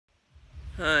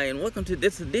Hi, and welcome to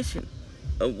this edition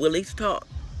of Willie's Talk.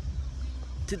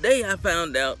 Today I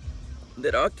found out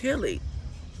that RKelly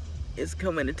is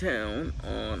coming to town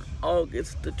on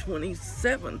August the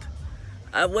 27th.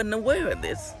 I wasn't aware of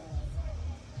this.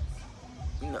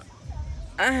 You know,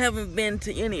 I haven't been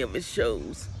to any of his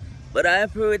shows, but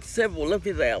I've heard several of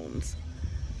his albums.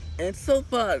 And so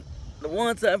far, the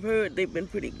ones I've heard, they've been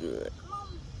pretty good.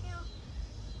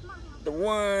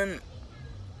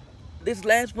 This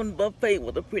last one, Buffet,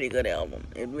 was a pretty good album.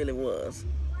 It really was.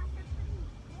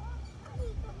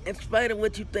 In spite of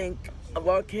what you think of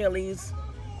R. Kelly's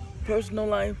personal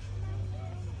life,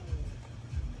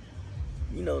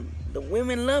 the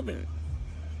women love him.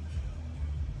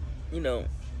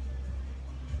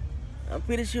 I'm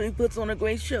pretty sure he puts on a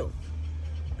great show.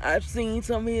 I've seen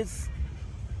some of his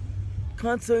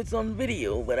concerts on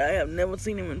video, but I have never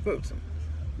seen him in person.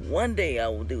 One day I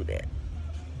will do that.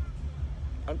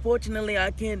 Unfortunately, I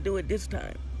can't do it this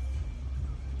time.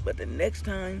 But the next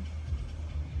time,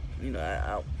 I'm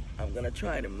going to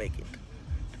try to make it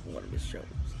to one of his shows.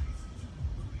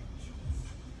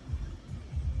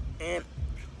 And,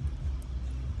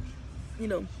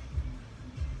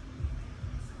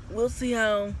 we'll see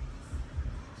how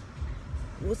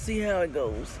it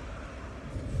goes.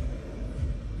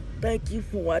 Thank you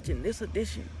for watching this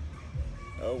edition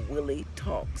of Willie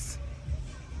Talks.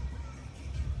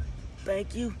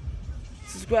 Thank you.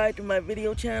 Subscribe to my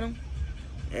video channel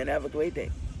and have a great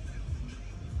day.